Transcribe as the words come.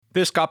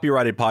This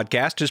copyrighted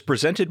podcast is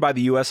presented by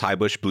the U.S.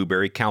 Highbush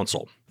Blueberry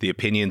Council. The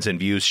opinions and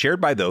views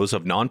shared by those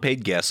of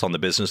non-paid guests on the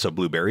business of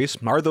blueberries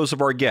are those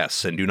of our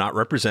guests and do not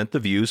represent the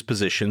views,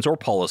 positions, or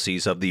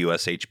policies of the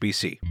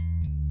USHBC.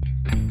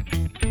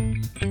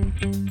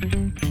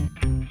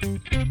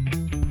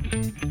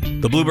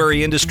 The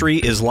blueberry industry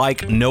is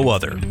like no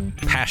other.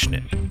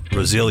 Passionate,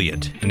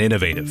 resilient, and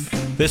innovative.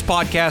 This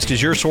podcast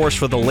is your source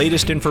for the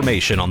latest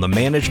information on the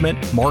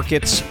management,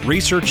 markets,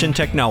 research, and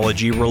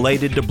technology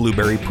related to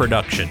blueberry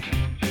production.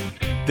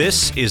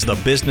 This is the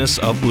business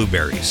of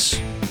blueberries.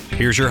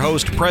 Here's your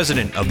host,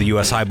 President of the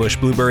U.S. Highbush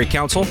Blueberry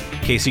Council,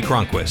 Casey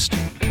Cronquist.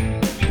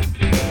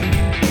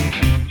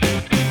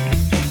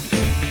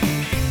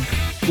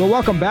 Well,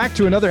 welcome back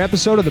to another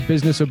episode of the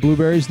Business of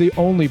Blueberries, the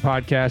only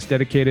podcast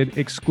dedicated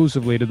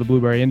exclusively to the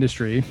blueberry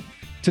industry.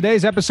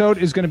 Today's episode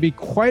is going to be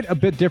quite a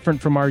bit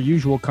different from our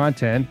usual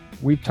content.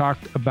 We've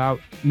talked about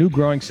new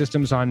growing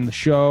systems on the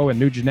show and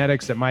new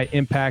genetics that might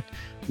impact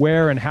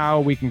where and how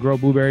we can grow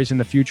blueberries in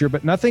the future,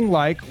 but nothing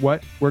like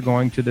what we're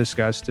going to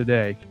discuss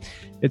today.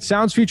 It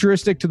sounds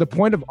futuristic to the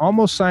point of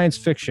almost science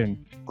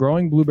fiction,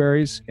 growing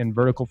blueberries in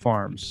vertical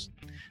farms.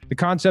 The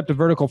concept of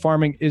vertical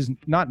farming is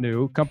not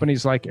new.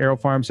 Companies like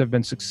AeroFarms have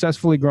been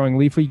successfully growing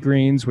leafy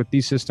greens with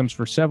these systems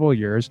for several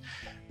years,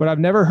 but I've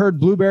never heard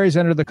blueberries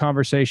enter the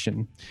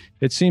conversation.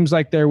 It seems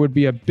like there would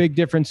be a big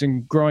difference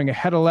in growing a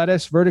head of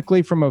lettuce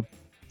vertically from a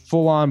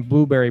full-on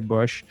blueberry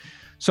bush.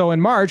 So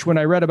in March, when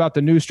I read about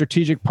the new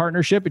strategic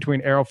partnership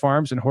between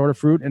AeroFarms and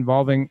Hortifruit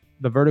involving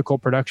the vertical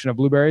production of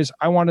blueberries,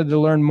 I wanted to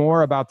learn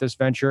more about this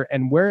venture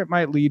and where it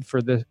might lead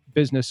for the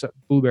business of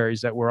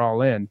blueberries that we're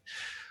all in.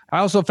 I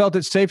also felt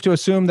it safe to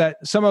assume that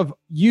some of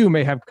you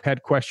may have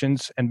had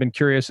questions and been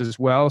curious as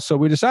well. So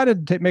we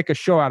decided to make a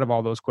show out of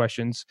all those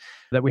questions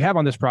that we have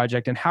on this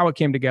project and how it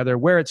came together,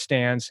 where it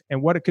stands,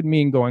 and what it could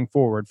mean going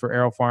forward for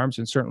AeroFarms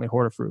and certainly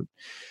Hortifruit.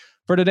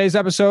 For today's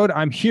episode,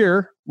 I'm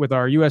here with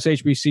our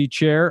USHBC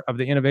Chair of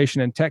the Innovation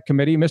and Tech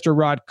Committee, Mr.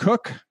 Rod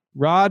Cook.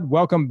 Rod,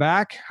 welcome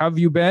back. How have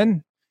you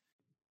been?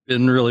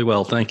 Been really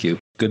well, thank you.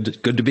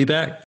 Good to be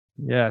back.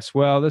 Yes.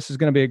 Well, this is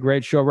going to be a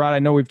great show. Rod, I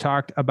know we've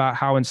talked about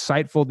how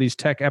insightful these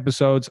tech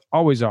episodes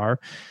always are.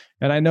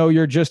 And I know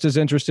you're just as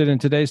interested in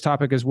today's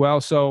topic as well.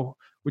 So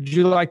would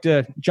you like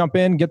to jump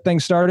in, get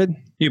things started?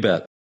 You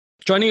bet.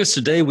 Joining us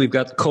today, we've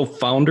got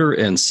co-founder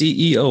and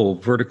CEO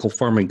of vertical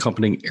farming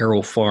company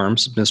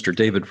AeroFarms, Mr.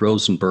 David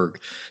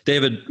Rosenberg.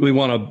 David, we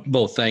want to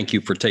both thank you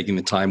for taking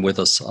the time with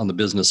us on the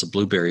business of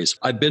blueberries.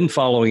 I've been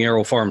following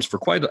AeroFarms for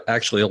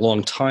actually a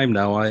long time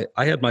now.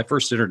 I had my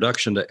first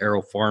introduction to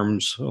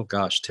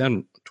AeroFarms,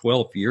 10,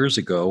 12 years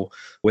ago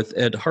with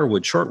Ed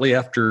Harwood, shortly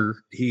after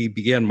he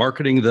began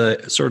marketing the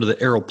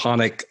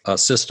aeroponic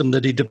system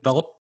that he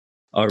developed,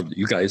 or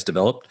you guys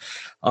developed.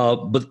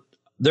 But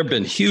there have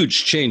been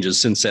huge changes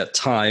since that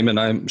time, and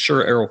I'm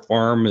sure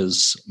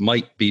AeroFarm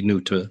might be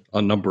new to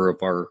a number of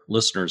our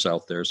listeners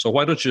out there. So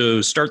why don't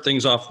you start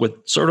things off with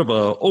sort of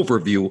an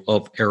overview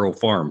of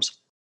AeroFarms?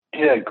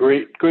 Yeah,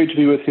 great to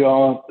be with you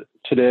all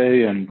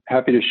today, and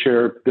happy to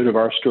share a bit of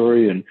our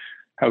story and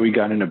how we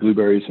got into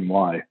blueberries and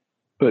why.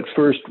 But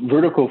first,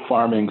 vertical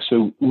farming.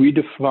 So we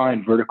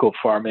define vertical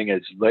farming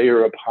as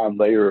layer upon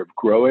layer of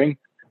growing.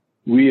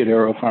 We at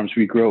AeroFarms,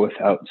 we grow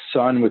without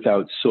sun,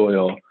 without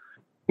soil,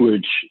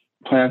 which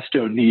plants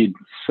don't need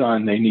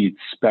sun, they need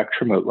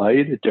spectrum of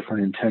light at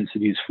different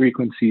intensities,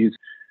 frequencies,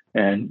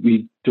 and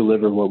we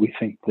deliver what we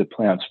think the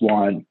plants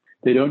want.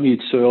 They don't need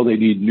soil, they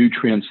need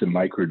nutrients and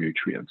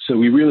micronutrients. So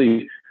we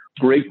really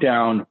break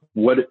down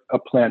what a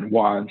plant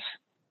wants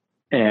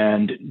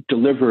and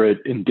deliver it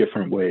in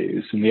different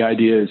ways. And the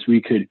idea is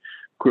we could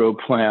grow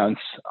plants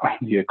on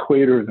the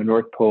equator, the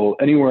North Pole,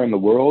 anywhere in the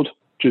world,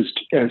 just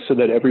so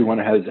that everyone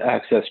has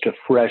access to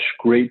fresh,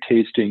 great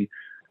tasting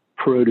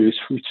produce,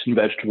 fruits and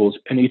vegetables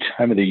any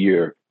time of the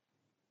year.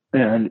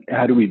 And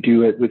how do we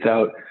do it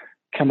without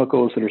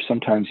chemicals that are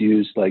sometimes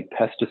used like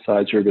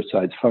pesticides,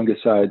 herbicides,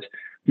 fungicides?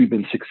 We've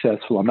been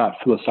successful. I'm not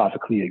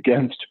philosophically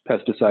against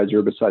pesticides,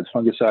 herbicides,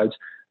 fungicides,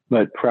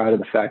 but proud of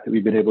the fact that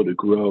we've been able to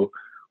grow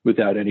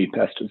without any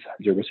pesticides,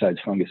 herbicides,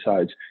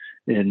 fungicides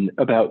in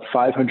about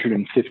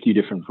 550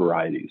 different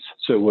varieties.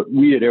 So what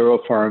we at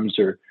AeroFarms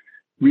are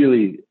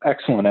really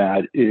excellent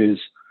at is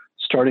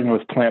starting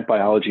with plant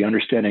biology,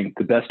 understanding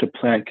the best a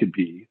plant could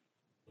be,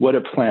 what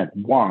a plant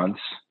wants,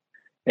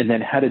 and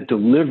then how to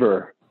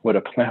deliver what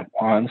a plant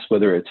wants,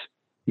 whether it's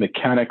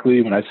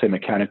mechanically, when I say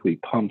mechanically,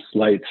 pumps,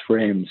 lights,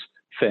 frames,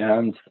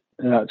 fans,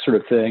 that sort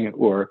of thing,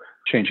 or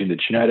changing the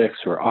genetics,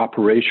 or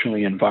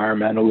operationally,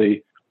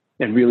 environmentally,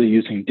 and really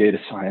using data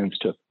science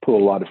to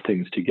pull a lot of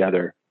things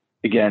together.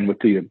 Again, with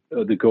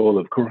the goal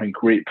of growing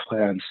great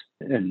plants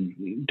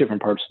in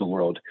different parts of the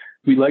world.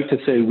 We like to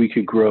say we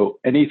could grow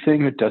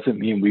anything. It doesn't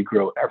mean we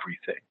grow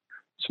everything.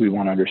 So we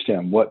want to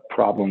understand what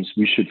problems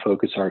we should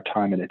focus our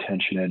time and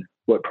attention in,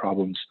 what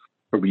problems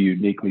are we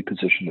uniquely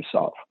positioned to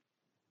solve.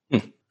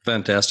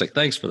 Fantastic.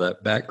 Thanks for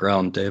that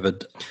background,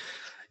 David.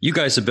 You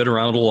guys have been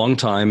around a long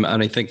time,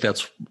 and I think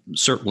that's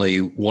certainly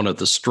one of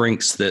the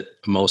strengths that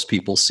most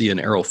people see in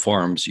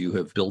AeroFarms. You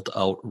have built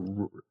out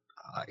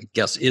I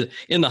guess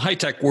in the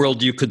high-tech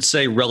world, you could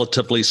say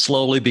relatively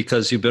slowly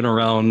because you've been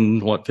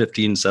around,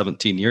 15,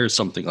 17 years,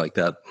 something like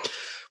that.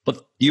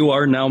 But you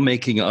are now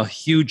making a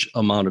huge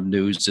amount of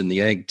news in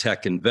the ag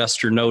tech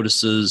investor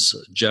notices,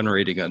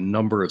 generating a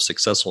number of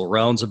successful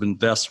rounds of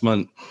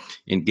investment,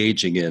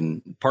 engaging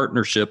in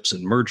partnerships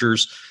and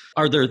mergers.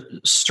 Are there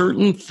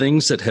certain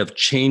things that have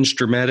changed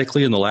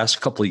dramatically in the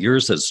last couple of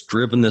years that's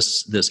driven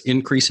this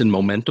increase in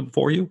momentum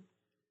for you?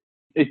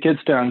 It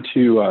gets down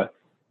to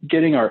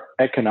getting our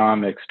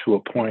economics to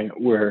a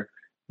point where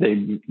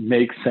they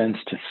make sense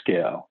to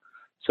scale.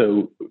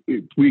 So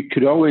we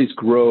could always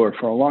grow, or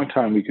for a long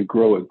time, we could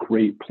grow a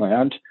great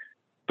plant,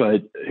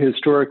 but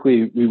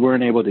historically, we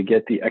weren't able to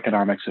get the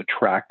economics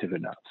attractive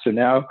enough. So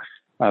now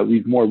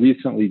we've more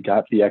recently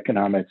got the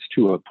economics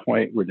to a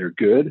point where they're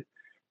good,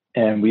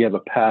 and we have a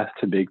path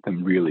to make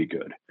them really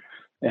good.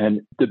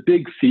 And the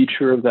big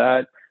feature of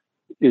that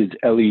is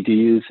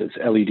LEDs. As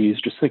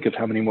LEDs, just think of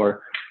how many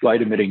more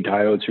light-emitting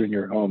diodes are in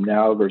your home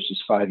now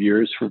versus 5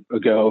 years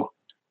ago.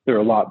 There are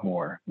a lot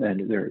more,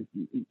 and they're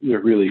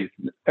really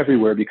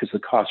everywhere because the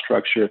cost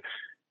structure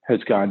has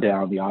gone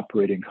down, the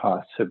operating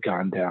costs have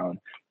gone down,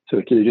 so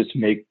they just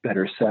make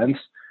better sense.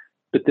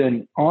 But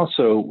then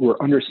also we're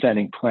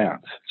understanding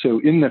plants.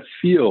 So in the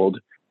field,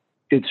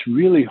 it's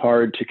really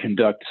hard to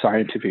conduct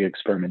scientific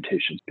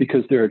experimentations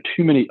because there are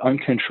too many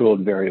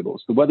uncontrolled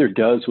variables. The weather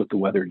does what the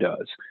weather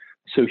does.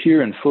 So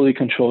here in fully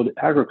controlled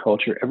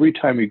agriculture, every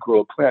time we grow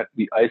a plant,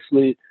 we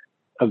isolate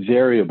a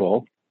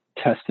variable,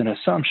 test an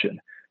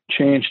assumption.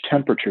 Change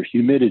temperature,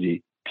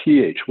 humidity,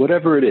 pH,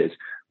 whatever it is.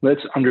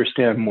 Let's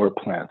understand more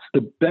plants.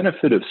 The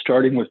benefit of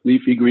starting with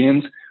leafy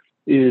greens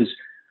is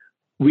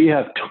we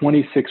have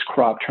 26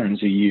 crop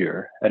turns a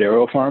year at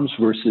AeroFarms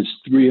versus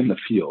 3 in the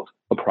field,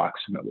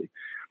 approximately.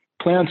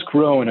 Plants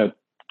grow in a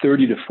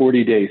 30 to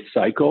 40 day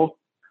cycle,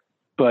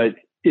 but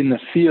in the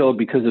field,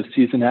 because of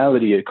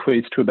seasonality, it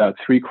equates to about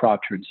 3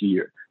 crop turns a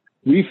year.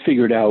 We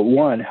figured out,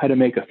 one, how to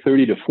make a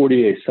 30 to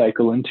 40 day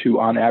cycle into,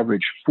 on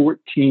average,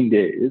 14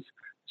 days.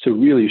 So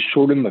really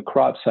shorten the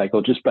crop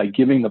cycle just by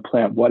giving the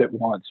plant what it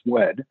wants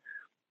when.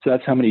 So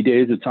that's how many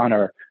days it's on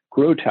our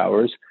grow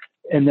towers.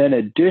 And then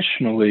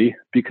additionally,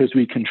 because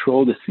we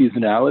control the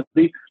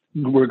seasonality,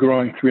 we're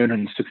growing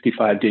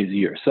 365 days a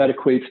year. So that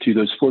equates to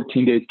those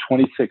 14 days,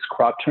 26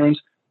 crop turns.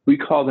 We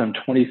call them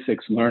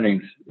 26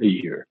 learnings a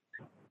year.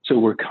 So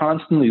we're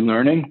constantly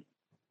learning.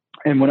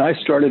 And when I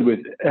started with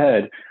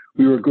Ed,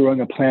 we were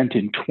growing a plant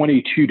in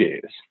 22 days.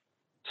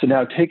 So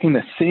now taking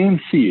the same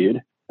seed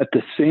at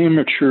the same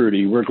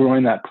maturity, we're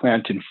growing that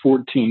plant in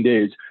 14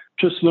 days,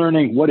 just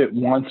learning what it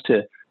wants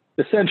to,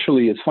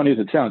 essentially, as funny as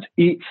it sounds,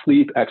 eat,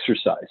 sleep,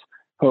 exercise,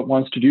 how it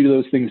wants to do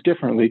those things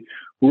differently.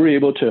 We're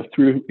able to,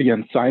 through,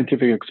 again,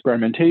 scientific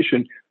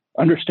experimentation,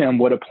 understand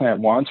what a plant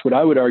wants, what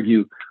I would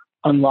argue,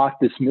 unlock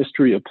this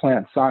mystery of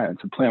plant science,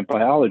 of plant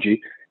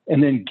biology,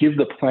 and then give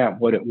the plant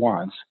what it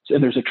wants.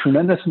 And there's a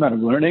tremendous amount of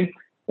learning.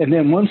 And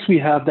then once we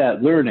have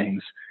that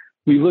learnings,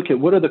 we look at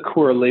what are the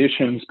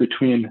correlations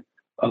between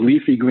a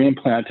leafy green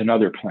plant and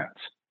other plants.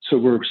 So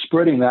we're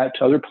spreading that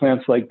to other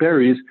plants like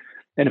berries.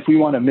 And if we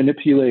want to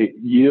manipulate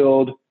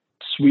yield,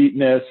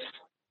 sweetness,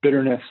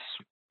 bitterness,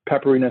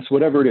 pepperiness,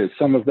 whatever it is,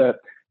 some of that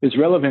is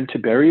relevant to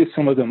berries,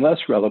 some of them less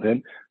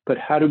relevant, but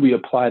how do we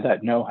apply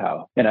that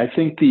know-how? And I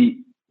think the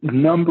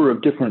number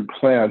of different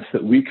plants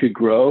that we could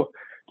grow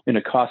in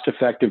a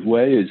cost-effective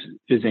way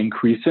is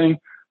increasing,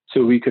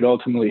 so we could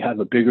ultimately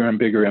have a bigger and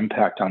bigger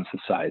impact on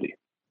society.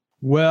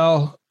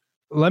 Well,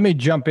 let me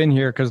jump in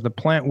here because the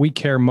plant we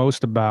care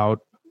most about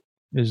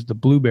is the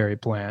blueberry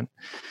plant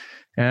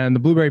and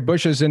the blueberry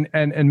bushes. And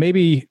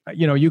maybe,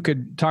 you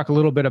could talk a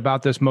little bit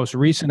about this most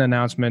recent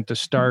announcement to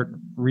start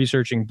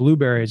researching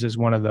blueberries as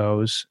one of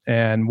those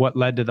and what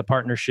led to the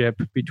partnership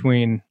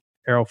between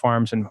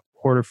AeroFarms and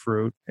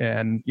Hortifruit.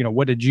 And,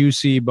 what did you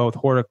see both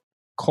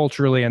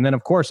horticulturally and then,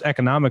 of course,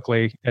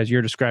 economically, as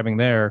you're describing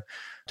there,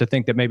 to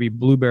think that maybe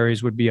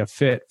blueberries would be a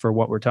fit for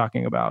what we're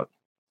talking about?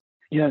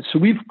 Yeah, so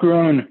we've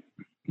grown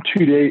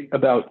to date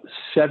about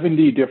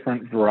 70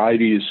 different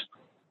varieties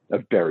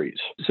of berries.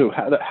 So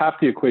half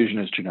the equation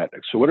is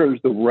genetics. So what are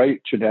the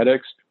right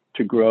genetics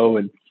to grow?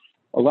 And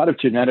a lot of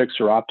genetics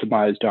are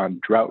optimized on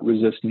drought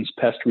resistance,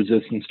 pest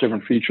resistance,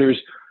 different features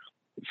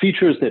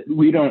that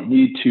we don't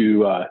need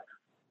to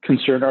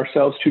concern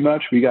ourselves too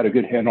much. We got a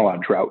good handle on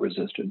drought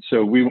resistance.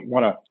 So we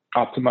want to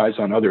optimize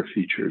on other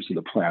features of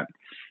the plant.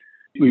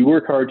 We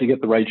work hard to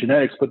get the right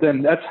genetics, but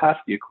then that's half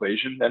the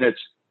equation. Then it's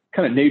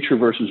kind of nature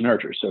versus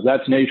nurture. So if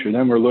that's nature,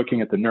 then we're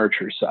looking at the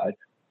nurture side.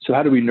 So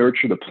how do we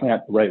nurture the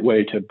plant the right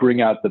way to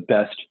bring out the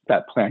best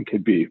that plant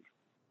could be?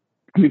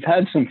 We've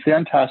had some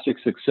fantastic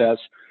success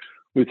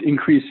with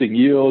increasing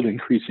yield,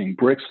 increasing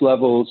Brix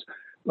levels,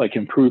 like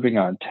improving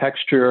on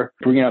texture,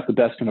 bringing out the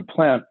best in a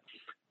plant.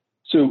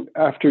 So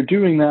after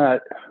doing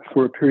that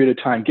for a period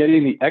of time,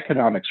 getting the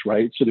economics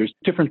right, so there's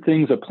different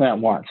things a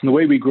plant wants. And the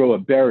way we grow a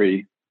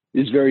berry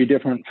is very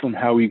different from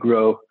how we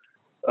grow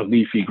a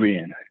leafy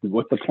green.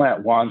 What the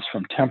plant wants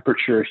from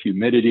temperature,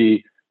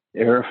 humidity,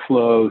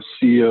 airflow,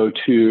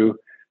 CO2,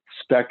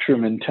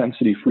 spectrum,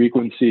 intensity,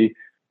 frequency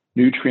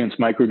nutrients,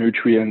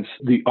 micronutrients.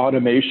 The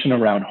automation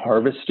around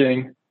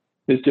harvesting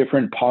is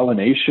different.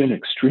 Pollination,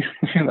 extremely,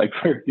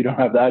 you don't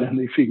have that in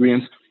leafy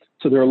greens.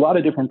 So there are a lot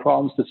of different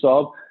problems to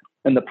solve.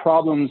 And the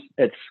problems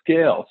at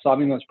scale,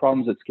 solving those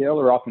problems at scale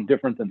are often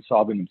different than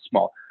solving them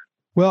small.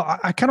 Well,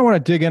 I kind of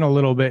want to dig in a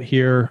little bit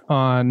here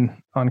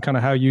on kind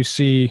of how you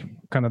see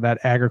kind of that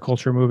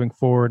agriculture moving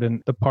forward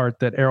and the part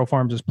that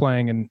AeroFarms is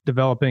playing in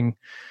developing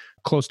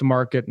close to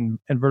market and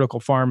vertical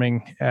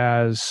farming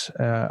as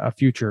a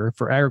future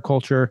for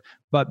agriculture.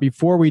 But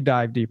before we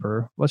dive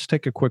deeper, let's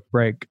take a quick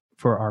break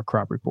for our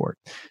crop report.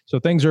 So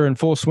things are in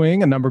full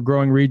swing, a number of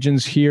growing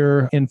regions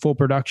here in full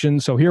production.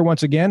 So here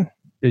once again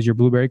is your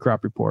blueberry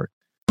crop report.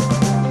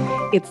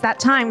 It's that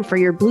time for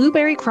your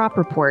Blueberry Crop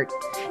Report,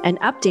 an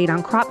update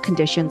on crop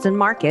conditions and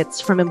markets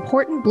from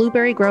important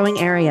blueberry growing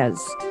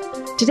areas.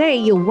 Today,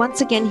 you'll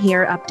once again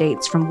hear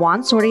updates from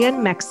Juan Soria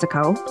in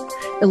Mexico,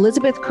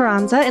 Elizabeth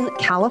Carranza in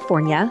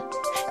California,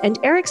 and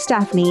Eric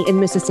Staffney in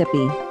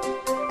Mississippi.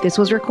 This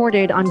was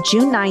recorded on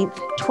June 9th,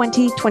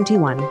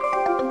 2021.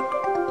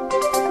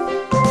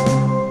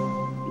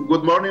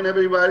 Good morning,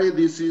 everybody.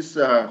 This is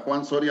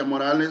Juan Soria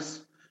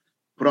Morales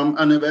from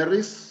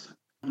Blueberries.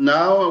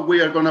 Now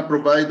we are going to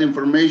provide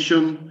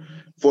information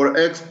for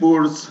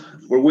exports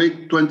for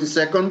week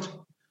 22nd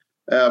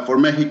for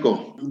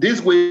Mexico.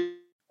 This week,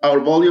 our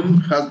volume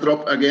has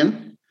dropped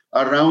again,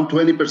 around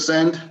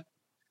 20%.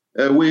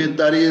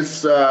 That is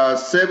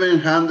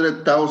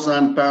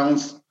 700,000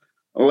 pounds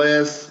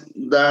less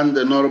than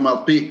the normal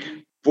peak.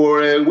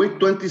 For week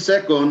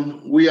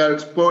 22nd, we are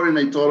exporting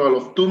a total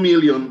of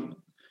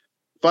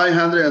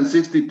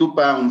 2,562,000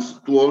 pounds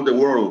to all the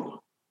world.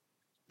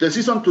 The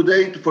season to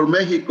date for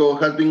Mexico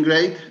has been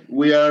great.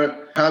 We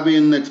are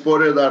having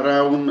exported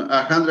around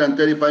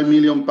 135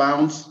 million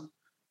pounds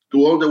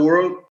to all the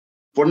world.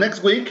 For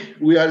next week,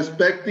 we are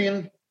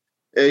expecting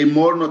a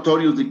more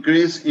notorious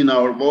decrease in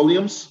our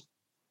volumes,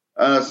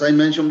 as I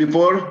mentioned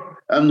before,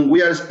 and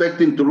we are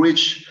expecting to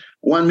reach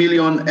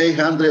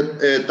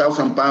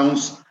 1,800,000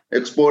 pounds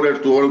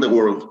exported to all the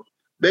world.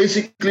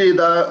 Basically,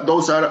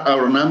 those are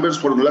our numbers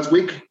for the last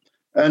week.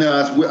 And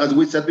as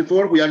we said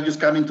before, we are just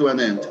coming to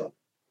an end.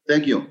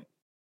 Thank you.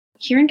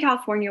 Here in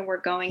California, we're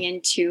going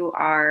into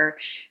our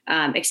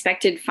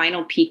expected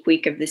final peak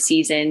week of the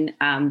season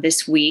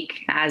this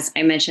week. As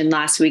I mentioned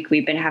last week,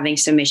 we've been having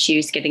some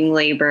issues getting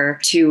labor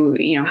to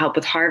help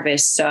with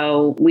harvest.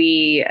 So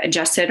we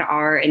adjusted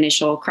our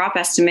initial crop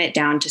estimate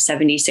down to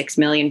 76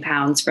 million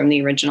pounds from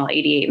the original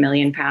 88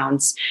 million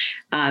pounds.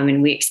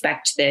 And we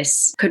expect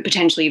this could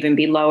potentially even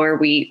be lower.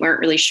 We weren't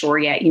really sure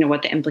yet,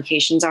 what the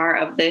implications are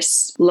of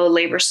this low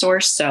labor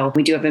source. So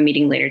we do have a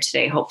meeting later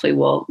today. Hopefully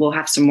we'll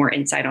have some more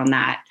insight on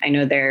that. I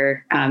know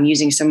they're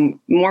using some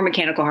more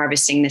mechanical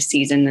harvesting this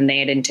season than they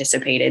had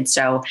anticipated.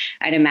 So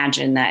I'd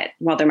imagine that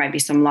while there might be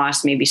some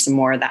loss, maybe some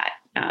more of that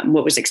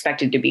what was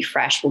expected to be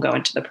fresh will go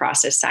into the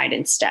process side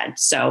instead.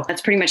 So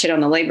that's pretty much it on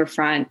the labor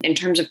front. In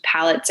terms of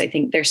pallets, I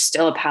think there's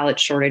still a pallet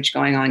shortage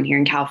going on here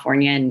in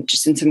California. And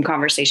just in some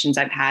conversations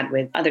I've had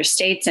with other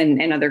states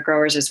and other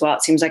growers as well,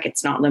 it seems like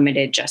it's not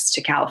limited just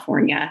to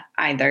California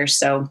either.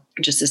 So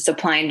just a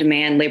supply and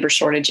demand labor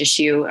shortage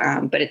issue,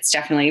 but it's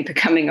definitely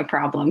becoming a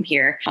problem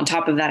here. On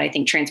top of that, I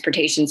think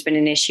transportation's been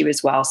an issue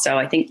as well. So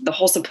I think the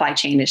whole supply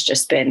chain has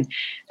just been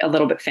a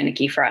little bit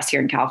finicky for us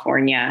here in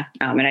California.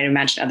 And I'd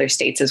imagine other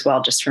states as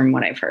well, just from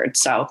what I've heard.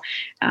 So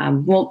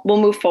we'll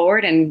move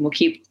forward and we'll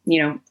keep,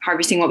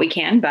 harvesting what we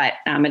can. But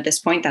at this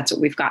point, that's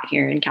what we've got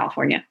here in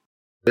California.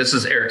 This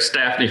is Eric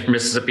Staffney from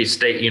Mississippi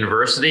State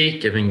University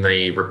giving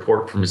the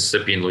report from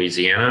Mississippi and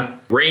Louisiana.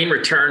 Rain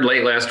returned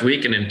late last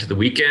week and into the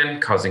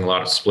weekend, causing a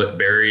lot of split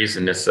berries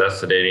and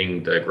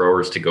necessitating the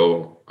growers to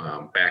go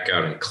back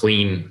out and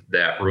clean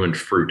that ruined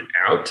fruit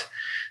out.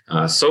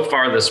 So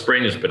far this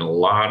spring, there's been a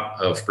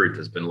lot of fruit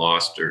that's been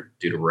lost due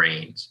to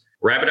rains.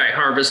 Rabbit eye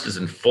harvest is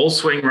in full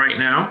swing right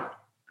now.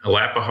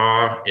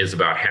 Alapaha is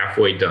about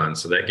halfway done.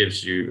 So that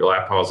gives you,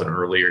 Alapaha is an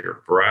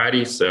earlier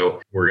variety.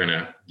 So we're going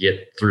to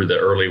get through the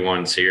early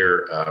ones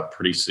here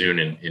pretty soon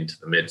into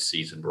the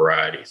mid-season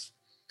varieties.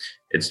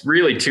 It's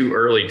really too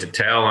early to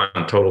tell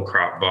on total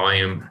crop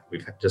volume.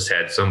 We've just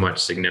had so much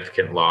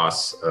significant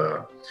loss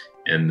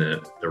and the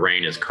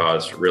rain has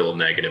caused real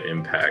negative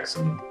impacts.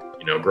 And,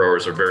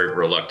 growers are very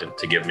reluctant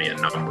to give me a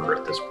number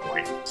at this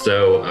point.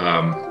 So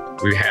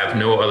we have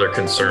no other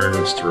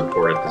concerns to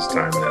report at this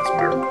time. And that's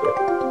my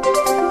report.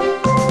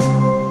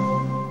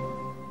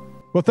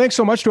 Well, thanks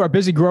so much to our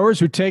busy growers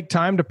who take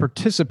time to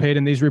participate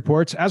in these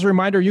reports. As a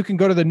reminder, you can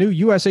go to the new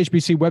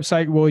USHBC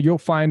website where you'll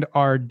find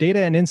our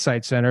Data and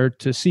Insight Center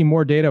to see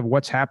more data of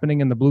what's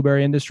happening in the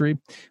blueberry industry.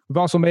 We've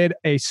also made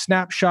a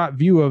snapshot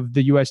view of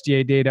the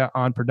USDA data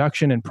on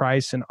production and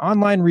price, an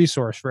online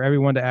resource for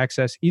everyone to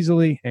access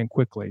easily and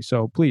quickly.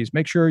 So please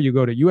make sure you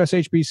go to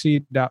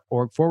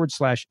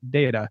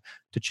ushbc.org/data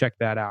to check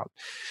that out.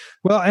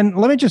 Well, and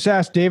let me just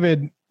ask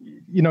David,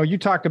 you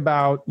talked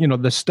about,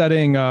 the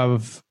studying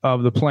of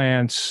the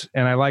plants,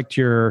 and I liked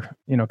your,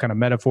 kind of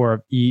metaphor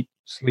of eat,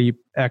 sleep,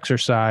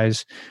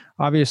 exercise.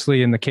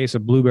 Obviously, in the case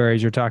of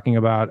blueberries, you're talking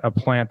about a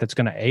plant that's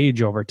going to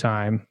age over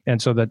time.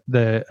 And so that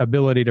the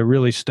ability to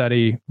really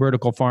study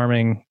vertical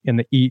farming in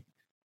the eat,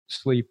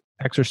 sleep,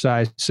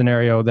 exercise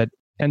scenario that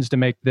tends to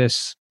make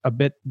this a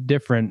bit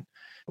different.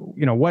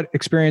 What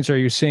experience are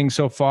you seeing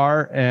so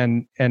far,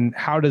 and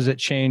how does it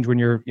change when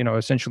you're,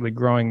 essentially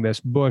growing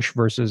this bush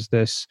versus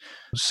this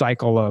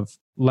cycle of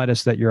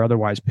lettuce that you're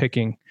otherwise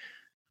picking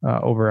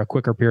over a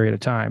quicker period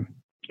of time?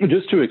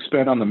 Just to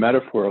expand on the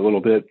metaphor a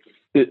little bit,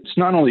 it's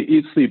not only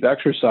eat, sleep,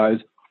 exercise,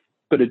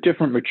 but at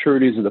different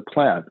maturities of the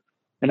plant.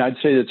 And I'd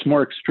say it's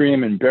more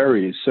extreme in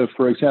berries. So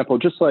for example,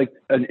 just like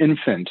an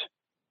infant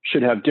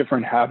should have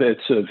different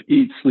habits of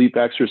eat, sleep,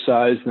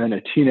 exercise than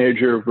a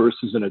teenager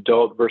versus an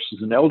adult versus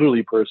an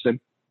elderly person,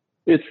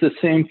 it's the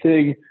same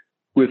thing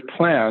with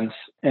plants.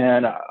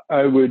 And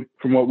I would,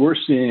 from what we're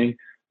seeing,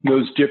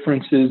 those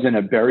differences in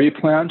a berry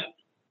plant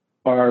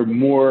are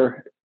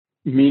more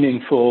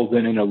meaningful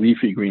than in a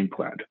leafy green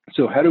plant.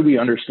 So how do we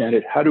understand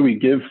it? How do we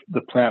give the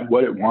plant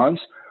what it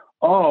wants?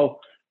 All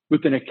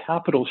within a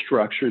capital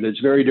structure that's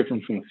very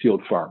different from a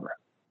field farmer.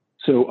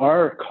 So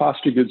our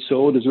cost of goods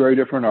sold is very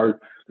different.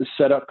 The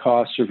setup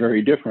costs are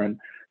very different.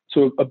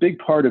 So a big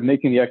part of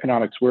making the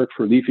economics work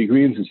for leafy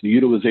greens is the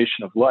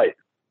utilization of light.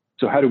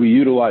 So how do we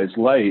utilize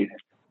light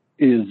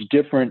is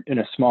different in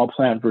a small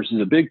plant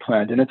versus a big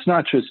plant. And it's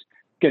not just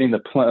getting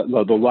the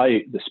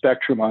light, the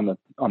spectrum on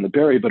the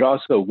berry, but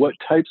also what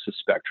types of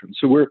spectrum.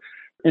 So we're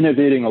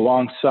innovating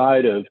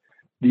alongside of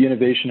the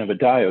innovation of a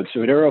diode.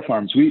 So at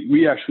AeroFarms,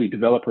 we actually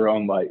develop our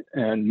own light,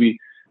 and we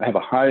have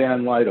a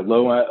high-end light, a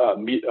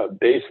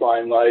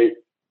baseline light.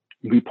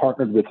 We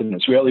partnered with an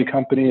Israeli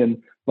company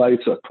in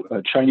lights,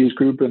 a Chinese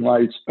group in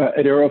lights.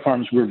 At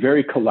AeroFarms, we're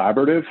very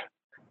collaborative,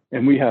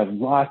 and we have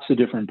lots of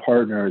different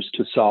partners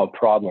to solve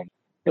problems.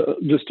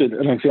 Just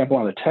an example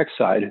on the tech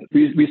side,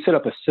 we set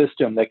up a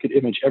system that could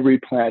image every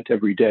plant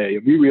every day.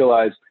 And we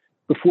realized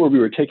before we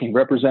were taking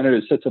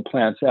representative sets of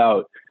plants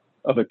out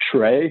of a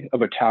tray,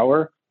 of a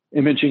tower,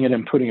 imaging it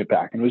and putting it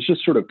back. And it was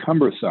just sort of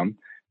cumbersome.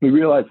 We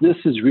realized this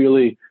is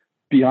really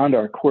beyond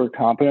our core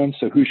competence.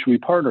 So who should we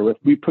partner with?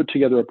 We put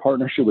together a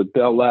partnership with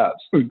Bell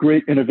Labs, a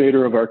great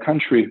innovator of our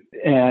country.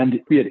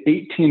 And we had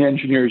 18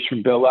 engineers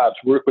from Bell Labs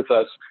work with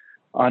us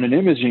on an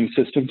imaging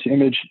system to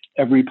image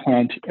every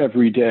plant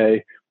every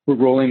day. We're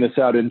rolling this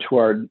out into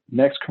our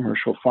next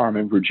commercial farm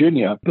in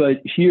Virginia. But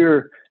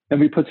here, and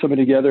we put something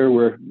together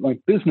where, like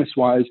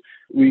business-wise,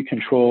 we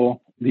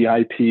control the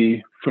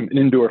IP from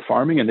indoor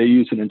farming, and they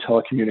use it in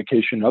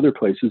telecommunication and other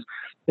places.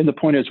 And the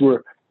point is,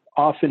 we're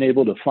often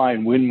able to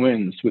find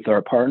win-wins with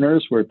our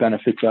partners where it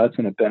benefits us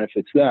and it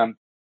benefits them.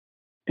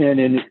 And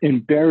in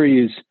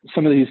berries,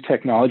 some of these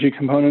technology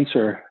components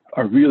are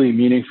really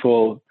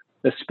meaningful,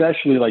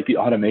 especially like the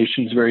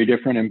automation is very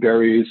different in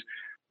berries.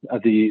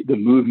 The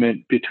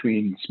movement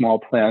between small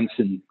plants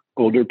and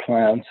older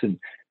plants and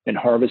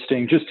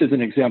harvesting. Just as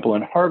an example,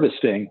 in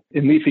harvesting,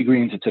 in leafy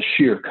greens, it's a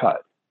shear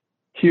cut.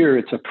 Here,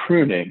 it's a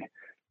pruning.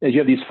 And you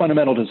have these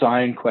fundamental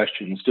design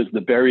questions. Does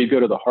the berry go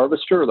to the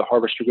harvester or the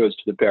harvester goes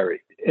to the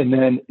berry? And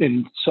then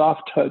in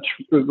soft touch,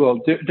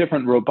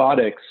 different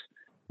robotics,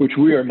 which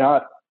we are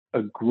not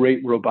a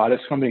great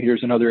robotics company.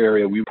 Here's another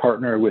area we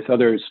partner with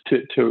others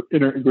to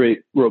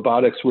integrate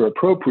robotics where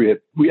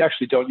appropriate. We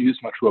actually don't use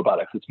much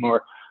robotics. It's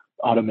more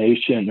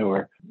automation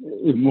or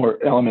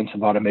more elements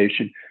of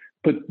automation.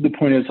 But the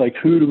point is, like,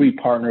 who do we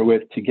partner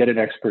with to get an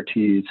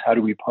expertise? How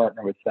do we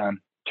partner with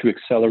them to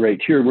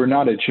accelerate? Here, we're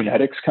not a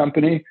genetics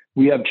company.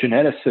 We have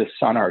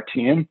geneticists on our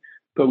team,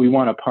 but we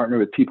want to partner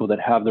with people that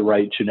have the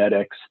right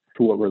genetics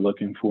for what we're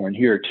looking for. And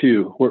here,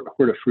 too,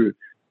 Hortifruit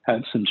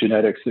has some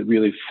genetics that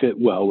really fit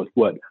well with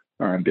what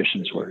our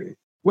ambitions were.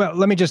 Well,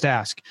 let me just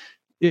ask,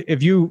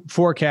 if you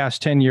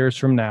forecast 10 years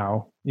from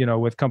now,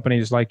 with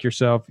companies like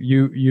yourself,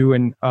 you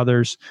and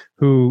others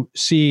who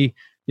see,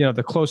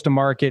 the close to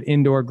market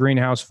indoor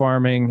greenhouse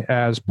farming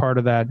as part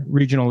of that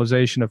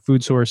regionalization of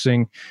food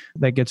sourcing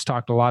that gets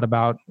talked a lot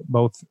about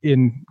both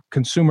in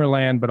consumer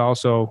land, but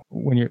also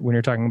when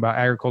you're talking about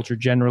agriculture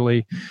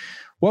generally,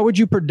 what would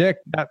you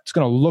predict that's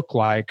going to look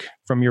like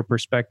from your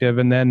perspective?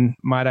 And then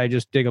might I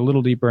just dig a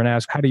little deeper and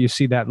ask, how do you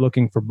see that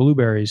looking for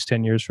blueberries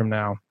 10 years from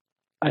now?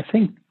 I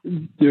think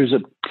there's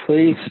an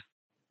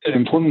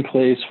important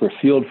place for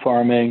field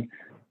farming,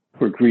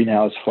 for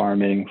greenhouse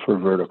farming, for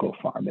vertical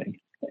farming.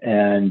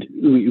 And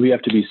we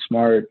have to be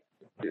smart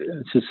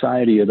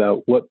society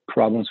about what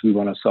problems we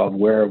want to solve,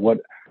 where, what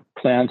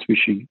plants we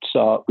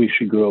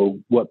should grow,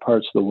 what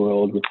parts of the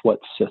world with what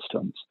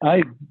systems.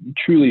 I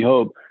truly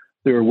hope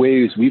there are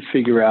ways we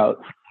figure out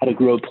how to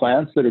grow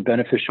plants that are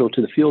beneficial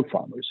to the field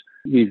farmers.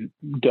 We've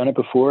done it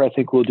before. I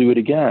think we'll do it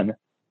again.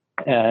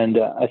 And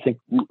I think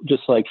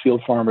just like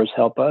field farmers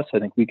help us, I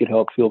think we could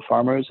help field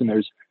farmers. And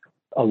there's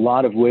a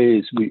lot of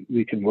ways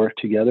we can work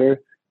together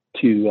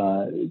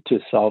to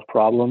solve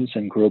problems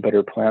and grow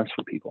better plants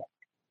for people.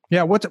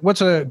 Yeah,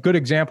 what's a good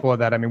example of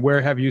that? I mean,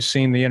 where have you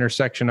seen the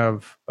intersection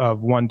of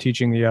one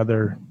teaching the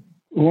other?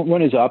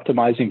 One is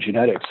optimizing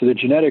genetics. So the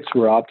genetics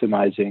we're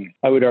optimizing,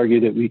 I would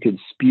argue that we could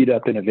speed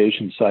up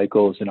innovation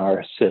cycles in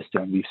our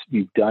system.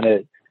 We've done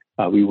it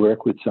We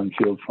work with some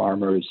field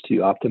farmers to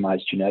optimize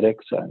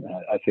genetics.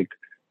 I think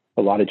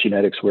a lot of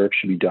genetics work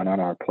should be done on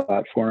our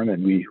platform,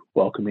 and we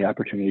welcome the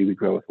opportunity. We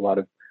grow with a lot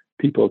of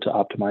people to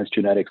optimize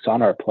genetics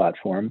on our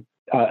platform.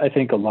 I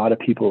think a lot of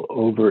people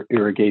over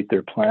irrigate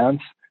their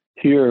plants.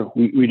 Here,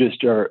 we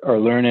just are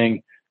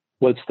learning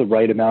what's the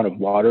right amount of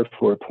water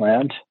for a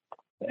plant.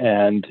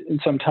 And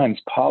sometimes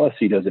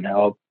policy doesn't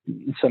help.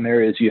 In some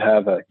areas you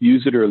have a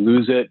use it or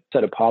lose it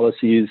set of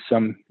policies.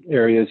 Some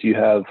areas you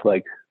have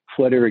like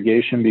flood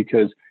irrigation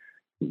because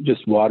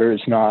just water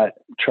is not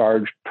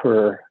charged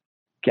per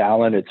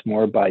gallon, it's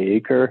more by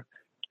acre.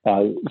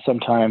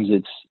 Sometimes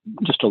it's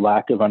just a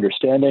lack of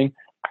understanding.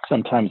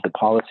 Sometimes the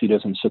policy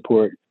doesn't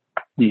support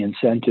the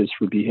incentives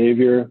for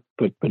behavior,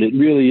 but it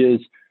really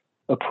is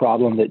a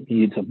problem that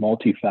needs a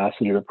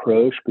multifaceted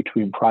approach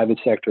between private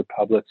sector,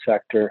 public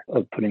sector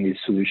of putting these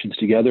solutions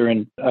together.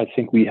 And I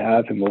think we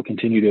have and will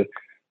continue to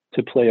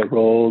play a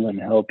role in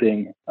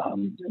helping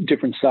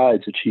different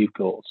sides achieve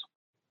goals.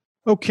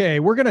 Okay,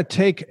 we're going to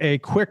take a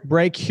quick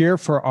break here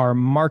for our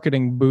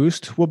marketing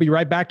boost. We'll be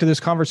right back to this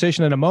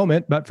conversation in a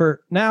moment. But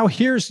for now,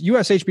 here's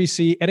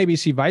USHBC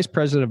NABC Vice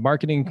President of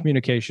Marketing and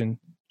Communication,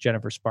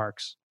 Jennifer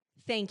Sparks.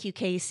 Thank you,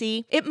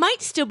 Casey. It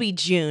might still be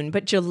June,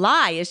 but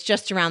July is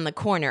just around the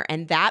corner,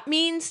 and that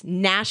means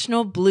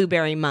National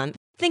Blueberry Month.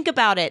 Think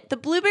about it. The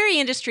blueberry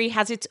industry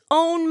has its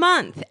own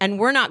month, and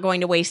we're not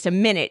going to waste a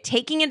minute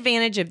taking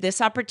advantage of this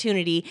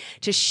opportunity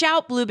to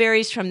shout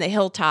blueberries from the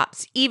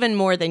hilltops, even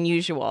more than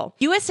usual.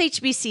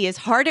 USHBC is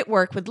hard at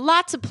work with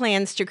lots of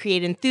plans to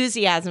create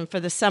enthusiasm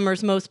for the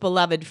summer's most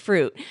beloved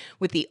fruit,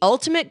 with the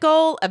ultimate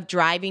goal of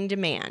driving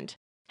demand.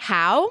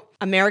 How?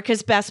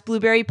 America's Best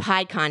Blueberry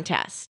Pie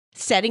Contest,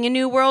 setting a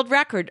new world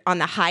record on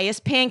the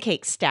highest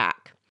pancake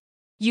stack,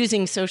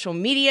 using social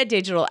media,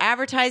 digital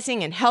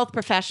advertising, and health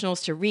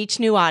professionals to reach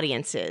new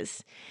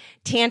audiences,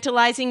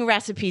 tantalizing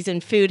recipes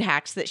and food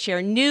hacks that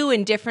share new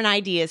and different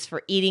ideas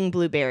for eating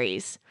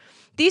blueberries.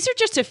 These are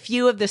just a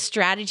few of the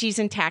strategies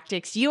and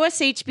tactics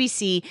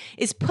USHBC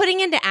is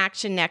putting into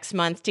action next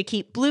month to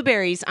keep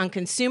blueberries on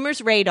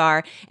consumers'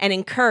 radar and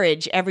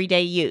encourage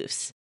everyday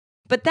use.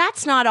 But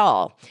that's not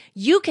all.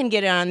 You can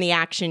get in on the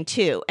action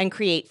too and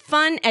create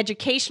fun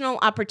educational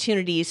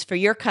opportunities for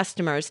your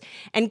customers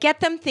and get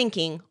them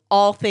thinking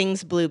all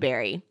things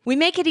blueberry. We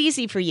make it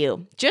easy for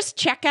you. Just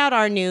check out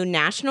our new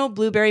National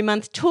Blueberry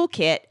Month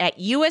Toolkit at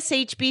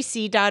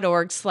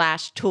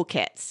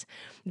ushbc.org/toolkits.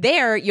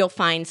 There, you'll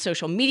find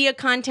social media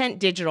content,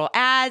 digital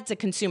ads, a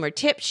consumer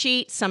tip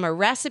sheet, summer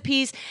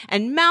recipes,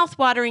 and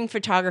mouth-watering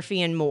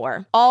photography and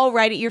more, all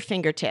right at your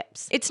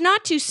fingertips. It's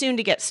not too soon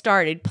to get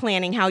started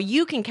planning how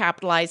you can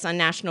capitalize on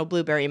National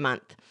Blueberry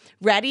Month.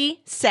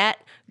 Ready, set,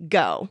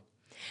 go.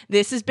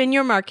 This has been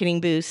your Marketing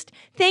Boost.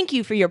 Thank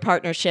you for your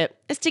partnership,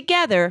 as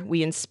together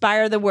we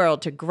inspire the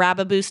world to grab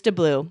a boost of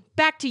blue.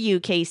 Back to you,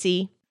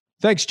 Casey.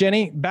 Thanks,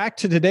 Jenny. Back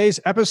to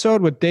today's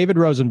episode with David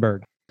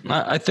Rosenberg.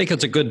 I think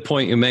it's a good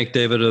point you make,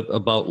 David,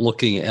 about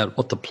looking at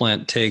what the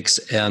plant takes.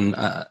 And,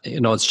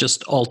 it's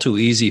just all too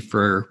easy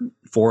for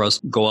us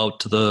to go out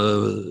to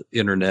the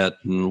internet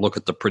and look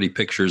at the pretty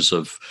pictures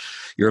of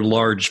your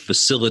large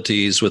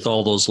facilities with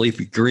all those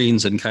leafy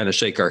greens and kind of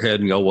shake our head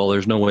and go, well,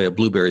 there's no way a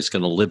blueberry is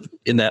going to live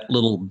in that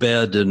little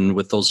bed and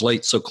with those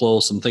lights so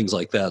close and things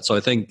like that. So I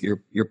think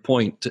your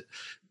point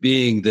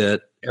being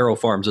that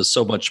AeroFarms is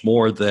so much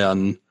more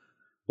than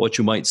what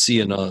you might see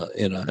in a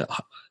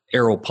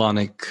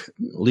aeroponic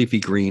leafy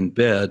green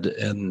bed,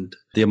 and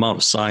the amount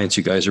of science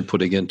you guys are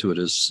putting into it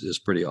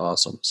is pretty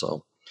awesome.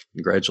 So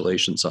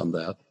congratulations on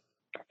that.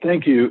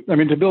 Thank you. I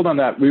mean, to build on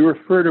that, we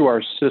refer to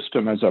our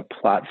system as a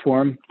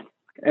platform.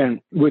 And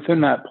within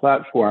that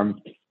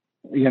platform,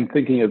 again,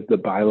 thinking of the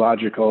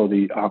biological,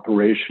 the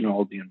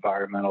operational, the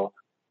environmental,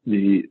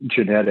 the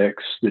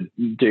genetics, the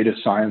data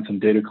science and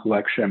data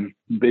collection,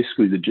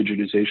 basically the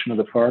digitization of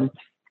the farm.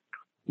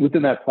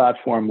 Within that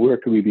platform, where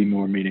could we be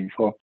more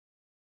meaningful?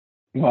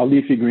 While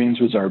leafy greens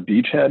was our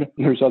beachhead,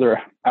 there's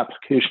other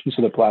applications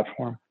of the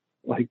platform,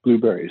 like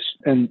blueberries.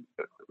 And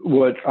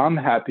what I'm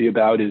happy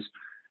about is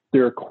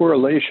there are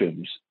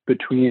correlations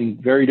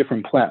between very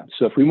different plants.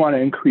 So if we want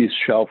to increase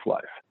shelf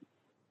life,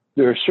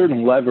 there are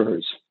certain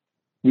levers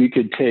we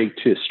could take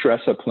to stress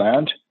a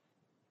plant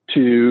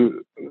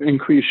to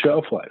increase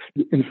shelf life.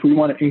 And if we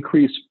want to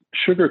increase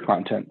sugar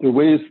content, the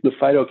ways the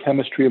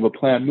phytochemistry of a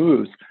plant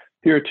moves,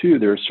 here too,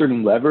 there are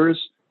certain levers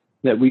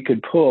that we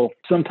could pull.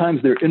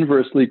 Sometimes they're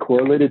inversely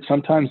correlated.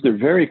 Sometimes they're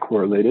very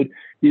correlated,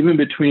 even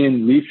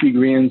between leafy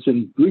greens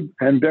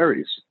and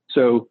berries.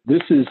 So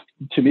this is,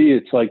 to me,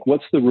 it's like,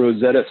 what's the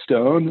Rosetta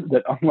Stone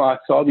that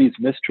unlocks all these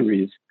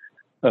mysteries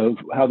of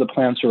how the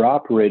plants are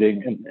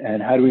operating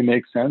and how do we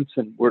make sense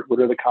and what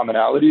are the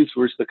commonalities?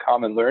 Where's the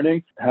common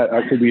learning?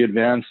 How could we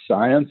advance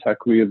science? How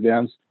could we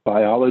advance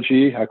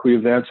biology? How could we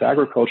advance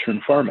agriculture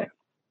and farming?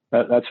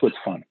 That's what's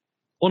fun.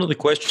 One of the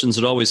questions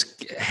that always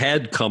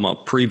had come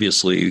up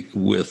previously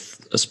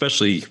with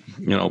especially,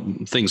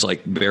 things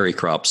like berry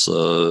crops,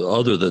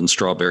 other than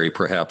strawberry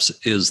perhaps,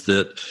 is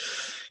that,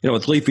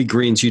 With leafy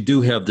greens, you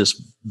do have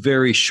this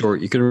very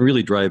short, you can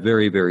really drive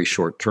very, very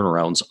short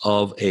turnarounds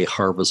of a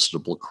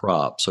harvestable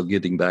crop. So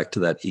getting back to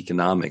that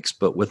economics.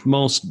 But with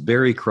most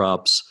berry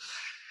crops,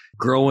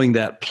 growing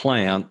that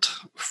plant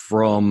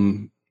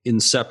from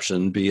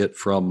inception, be it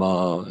from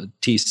a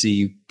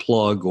TC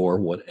plug or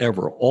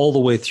whatever, all the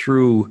way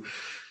through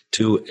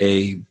to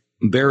a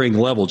bearing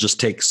level just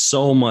takes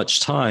so much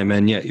time.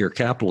 And yet your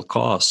capital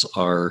costs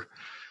are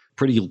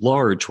pretty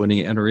large when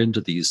you enter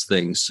into these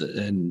things.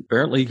 And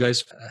apparently you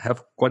guys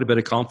have quite a bit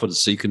of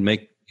confidence so you can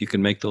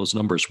make those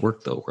numbers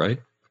work though, right?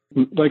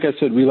 Like I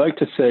said, we like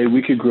to say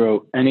we could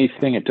grow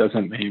anything. It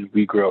doesn't mean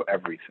we grow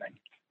everything.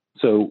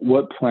 So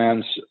what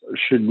plans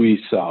should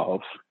we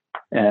solve?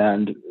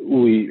 And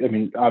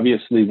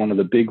obviously one of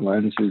the big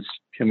lenses is,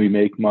 can we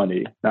make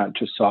money? Not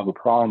just solve a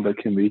problem, but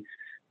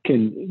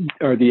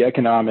are the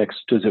economics,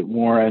 does it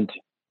warrant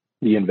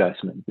the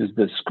investment? Is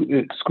the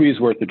squeeze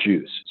worth the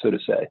juice, so to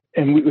say?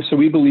 And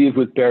we believe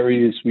with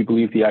berries, we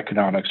believe the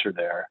economics are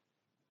there.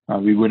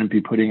 We wouldn't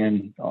be putting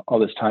in all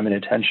this time and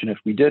attention if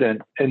we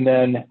didn't. And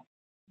then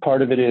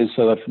part of it is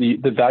if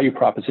the value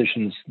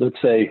propositions,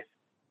 let's say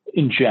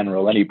in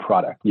general, any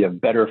product, you have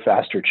better,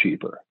 faster,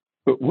 cheaper.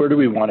 But where do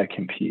we want to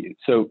compete?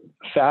 So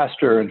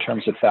faster in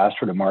terms of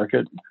faster to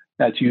market,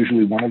 that's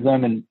usually one of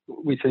them. And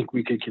we think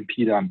we could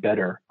compete on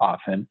better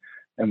often.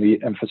 And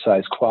we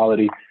emphasize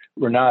quality.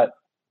 We're not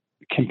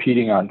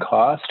competing on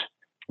cost.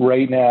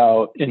 Right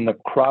now, in the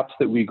crops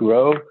that we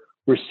grow,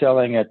 we're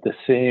selling at the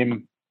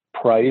same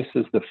price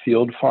as the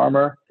field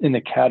farmer in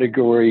the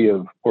category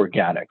of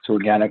organics.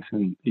 Organics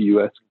in the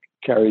U.S.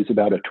 carries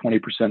about a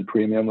 20%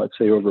 premium, let's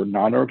say, over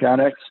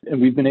non-organics.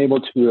 And we've been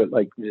able to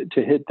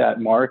hit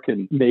that mark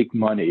and make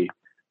money.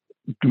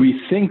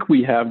 We think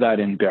we have that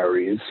in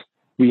berries.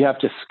 We have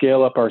to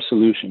scale up our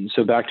solutions.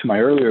 So back to my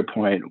earlier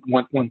point,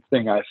 one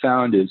thing I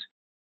found is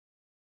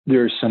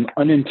there's some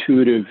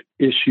unintuitive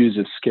issues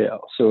of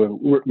scale. So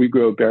we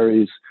grow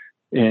berries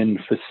in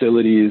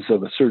facilities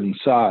of a certain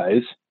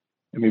size,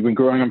 and we've been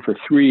growing them for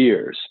 3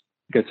 years.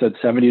 Like I said,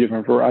 70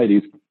 different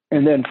varieties.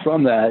 And then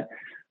from that,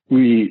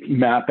 we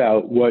map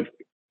out what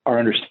our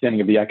understanding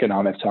of the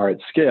economics are at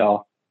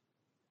scale.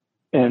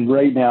 And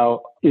right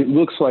now, it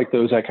looks like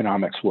those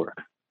economics work.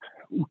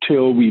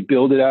 Till we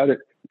build it out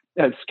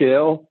at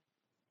scale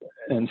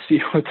and see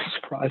what the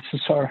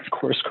surprises are, of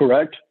course,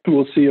 correct.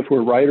 We'll see if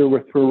we're right or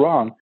if we're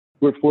wrong.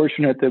 We're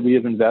fortunate that we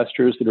have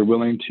investors that are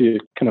willing to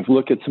kind of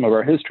look at some of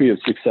our history of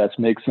success,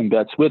 make some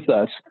bets with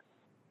us.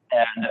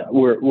 And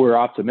we're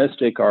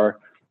optimistic. Our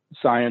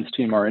science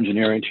team, our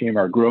engineering team,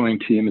 our growing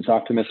team is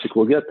optimistic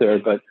we'll get there,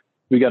 but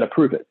we got to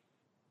prove it.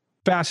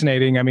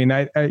 Fascinating. I mean,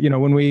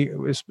 when we,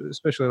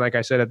 especially like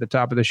I said at the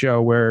top of the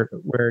show, where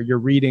you're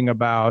reading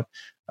about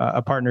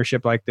a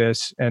partnership like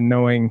this and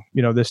knowing,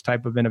 this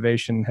type of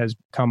innovation has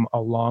come a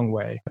long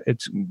way.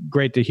 It's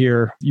great to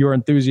hear your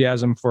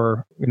enthusiasm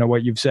for,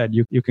 what you've said.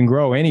 You can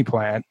grow any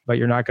plant, but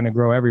you're not going to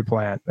grow every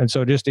plant. And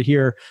so just to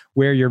hear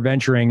where you're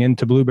venturing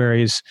into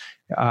blueberries,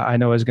 I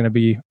know is going to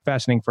be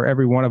fascinating for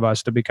every one of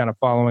us to be kind of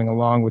following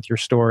along with your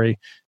story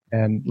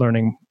and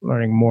learning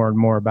more and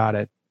more about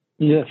it.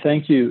 Yeah,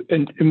 thank you.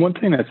 And one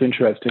thing that's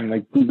interesting,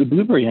 like the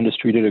blueberry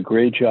industry did a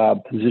great job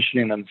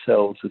positioning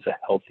themselves as a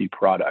healthy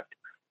product.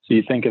 So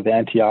you think of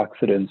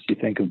antioxidants, you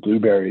think of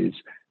blueberries.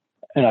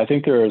 And I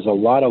think there is a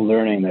lot of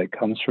learning that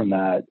comes from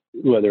that,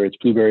 whether it's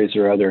blueberries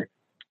or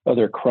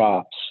other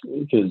crops,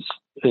 because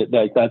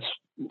that's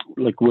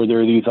like where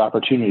there are these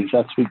opportunities.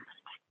 That's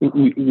what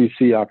we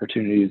see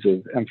opportunities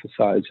of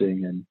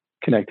emphasizing and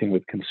connecting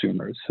with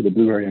consumers. So the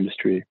blueberry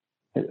industry,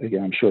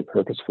 again, I'm sure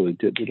purposefully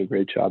did a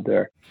great job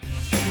there.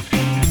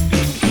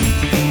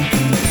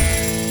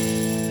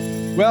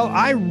 Well,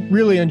 I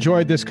really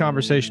enjoyed this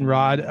conversation,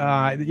 Rod.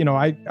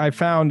 I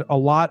found a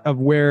lot of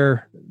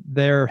where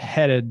they're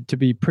headed to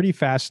be pretty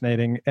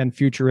fascinating and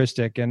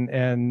futuristic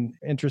and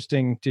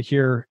interesting to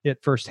hear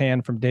it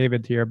firsthand from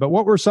David here. But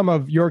what were some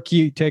of your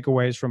key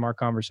takeaways from our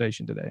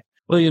conversation today?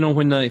 Well,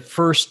 when I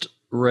first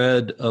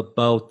read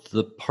about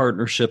the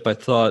partnership, I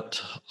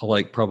thought,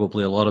 like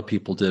probably a lot of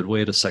people did,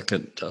 wait a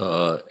second,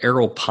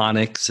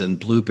 aeroponics and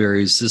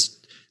blueberries,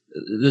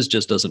 this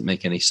just doesn't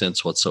make any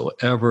sense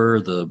whatsoever.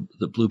 The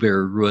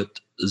blueberry root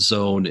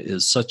zone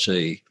is such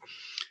a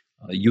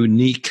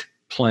unique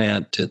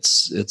plant.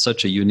 It's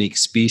such a unique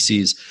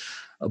species.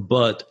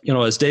 But,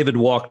 as David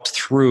walked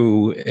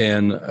through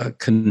and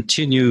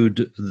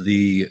continued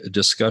the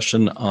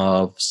discussion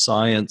of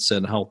science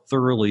and how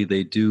thoroughly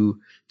they do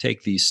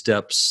take these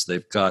steps,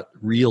 they've got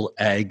real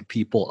ag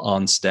people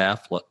on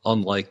staff,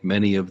 unlike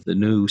many of the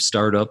new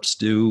startups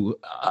do.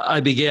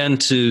 I began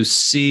to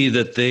see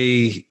that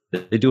they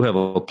do have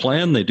a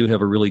plan. They do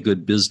have a really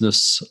good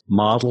business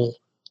model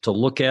to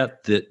look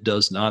at that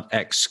does not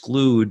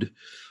exclude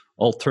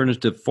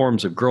alternative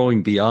forms of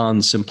growing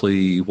beyond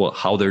simply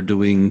how they're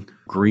doing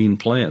green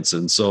plants.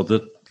 And so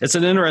that It's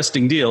an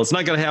interesting deal. It's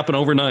not going to happen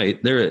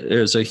overnight.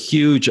 There's a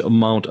huge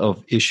amount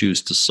of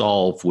issues to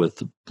solve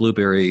with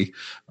blueberry.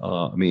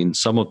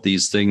 Some of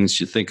these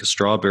things, you think of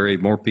strawberry,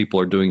 more people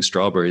are doing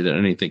strawberry than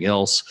anything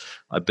else.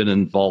 I've been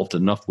involved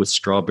enough with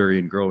strawberry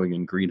and growing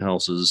in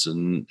greenhouses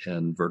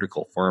and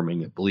vertical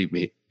farming. And believe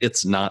me,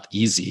 it's not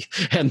easy.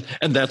 And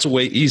that's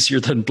way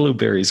easier than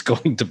blueberry is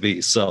going to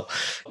be. So,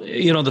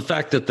 the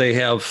fact that they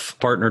have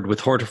partnered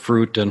with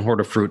Hortifruit, and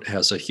Hortifruit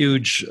has a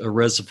huge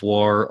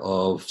reservoir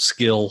of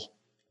skill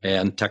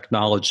and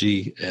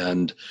technology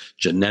and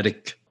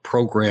genetic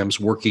programs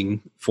working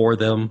for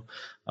them.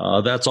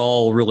 That's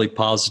all really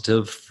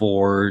positive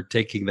for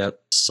taking that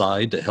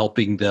side to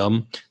helping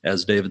them.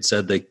 As David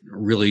said, they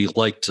really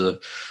like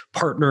to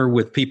partner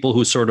with people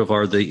who sort of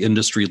are the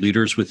industry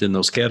leaders within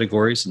those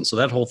categories. And so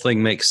that whole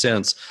thing makes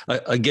sense.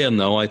 Again,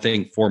 though, I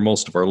think for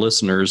most of our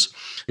listeners,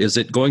 is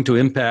it going to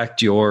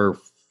impact your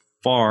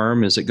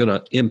farm? Is it going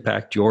to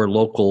impact your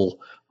local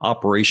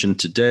operation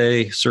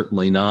today?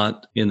 Certainly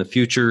not. In the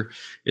future,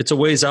 it's a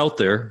ways out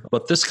there.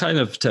 But this kind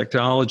of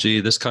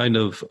technology, this kind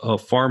of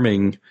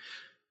farming,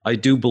 I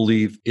do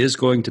believe is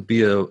going to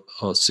be a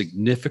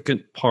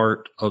significant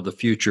part of the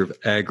future of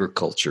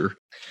agriculture.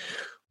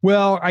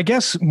 Well, I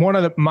guess one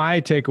of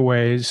my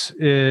takeaways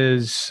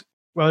is,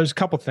 there's a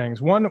couple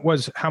things. One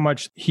was how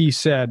much he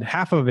said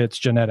half of it's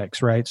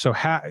genetics, right? So,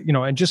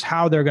 and just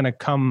how they're going to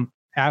come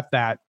at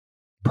that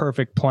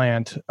perfect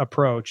plant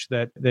approach,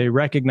 that they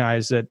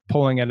recognize that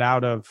pulling it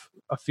out of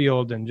a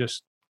field and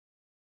just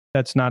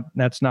that's not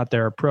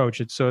their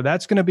approach. So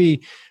that's going to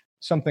be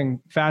something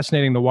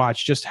fascinating to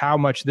watch, just how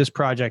much this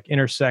project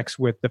intersects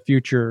with the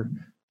future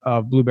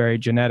of blueberry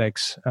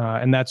genetics.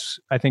 And that's,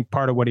 I think,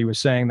 part of what he was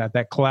saying,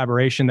 that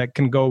collaboration that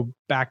can go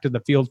back to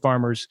the field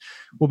farmers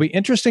will be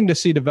interesting to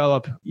see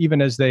develop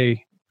even as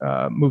they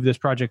move this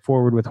project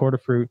forward with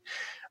Hortifruit.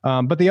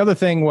 But the other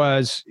thing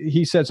was,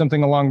 he said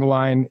something along the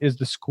line, is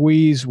the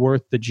squeeze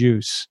worth the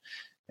juice?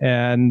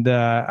 And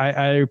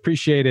I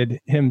appreciated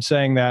him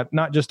saying that,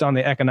 not just on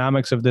the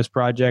economics of this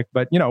project,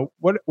 but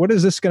what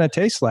is this going to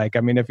taste like?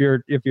 I mean, if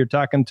you're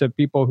talking to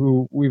people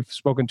who we've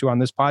spoken to on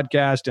this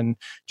podcast and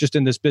just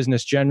in this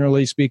business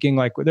generally speaking,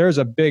 like there's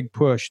a big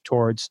push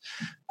towards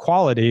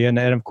quality, and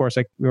of course,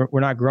 like we're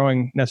not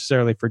growing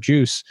necessarily for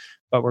juice,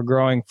 but we're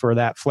growing for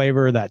that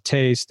flavor, that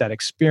taste, that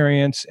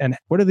experience. And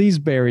what are these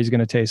berries going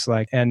to taste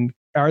like? And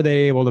are they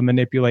able to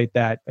manipulate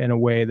that in a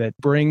way that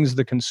brings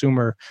the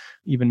consumer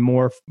even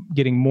more,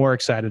 getting more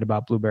excited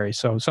about blueberries?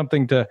 So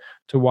something to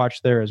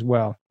watch there as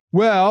well.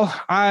 Well,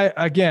 I,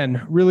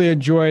 again, really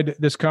enjoyed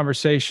this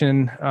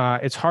conversation.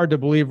 It's hard to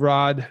believe,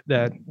 Rod,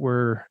 that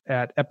we're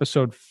at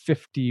episode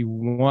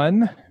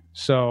 51.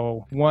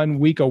 So 1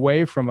 week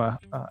away from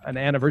an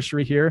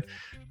anniversary here.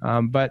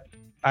 But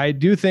I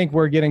do think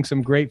we're getting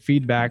some great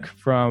feedback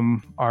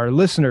from our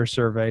listener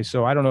survey.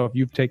 So I don't know if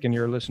you've taken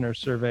your listener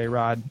survey,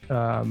 Rod,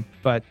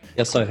 but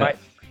yes, I have.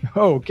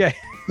 Oh, okay.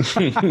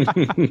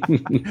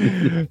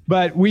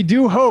 But we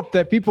do hope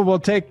that people will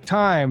take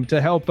time to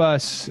help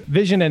us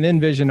vision and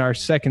envision our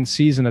second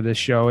season of this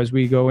show as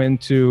we go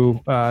into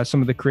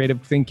some of the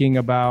creative thinking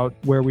about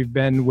where we've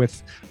been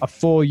with a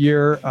full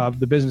year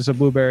of the business of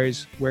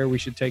blueberries, where we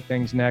should take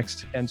things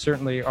next, and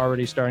certainly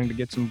already starting to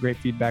get some great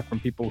feedback from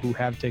people who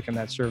have taken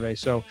that survey.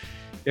 So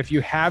if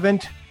you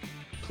haven't,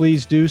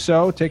 please do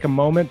so. Take a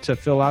moment to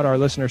fill out our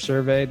listener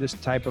survey. This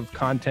type of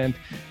content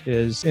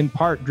is in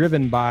part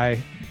driven by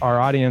our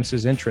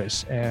audience's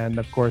interests. And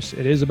of course,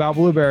 it is about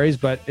blueberries,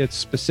 but it's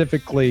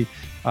specifically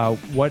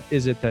what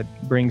is it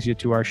that brings you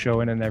to our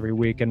show in and every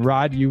week. And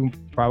Rod, you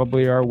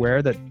probably are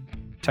aware that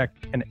tech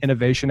and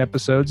innovation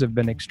episodes have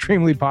been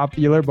extremely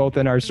popular, both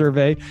in our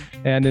survey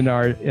and in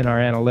our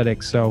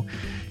analytics. So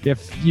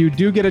if you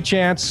do get a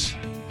chance,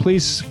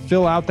 please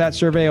fill out that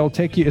survey.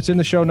 It's in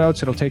the show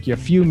notes. It'll take you a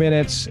few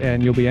minutes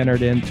and you'll be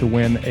entered in to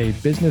win a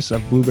Business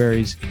of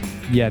Blueberries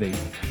Yeti.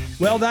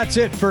 Well, that's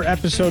it for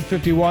episode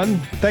 51.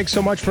 Thanks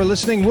so much for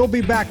listening. We'll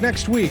be back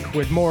next week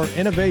with more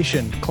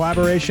innovation,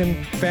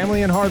 collaboration,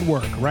 family, and hard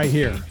work right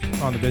here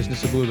on the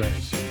Business of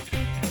Blueberries.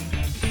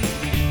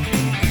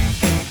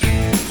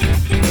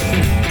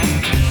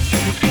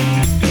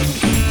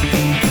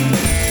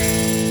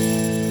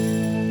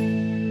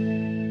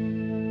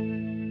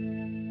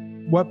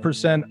 What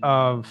percent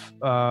of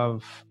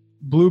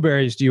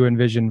blueberries do you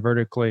envision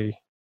vertically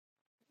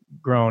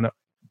grown,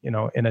 in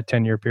a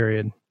 10-year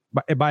period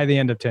by the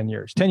end of 10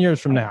 years, 10 years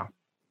from now?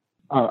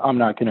 I'm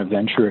not going to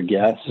venture a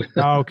guess.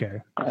 Oh,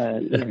 okay.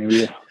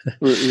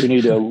 We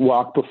need to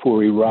walk before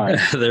we run.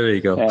 There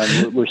you go.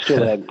 And we're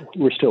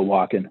still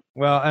walking.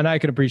 Well, and I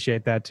can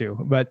appreciate that too,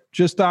 but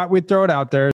just thought we'd throw it out there.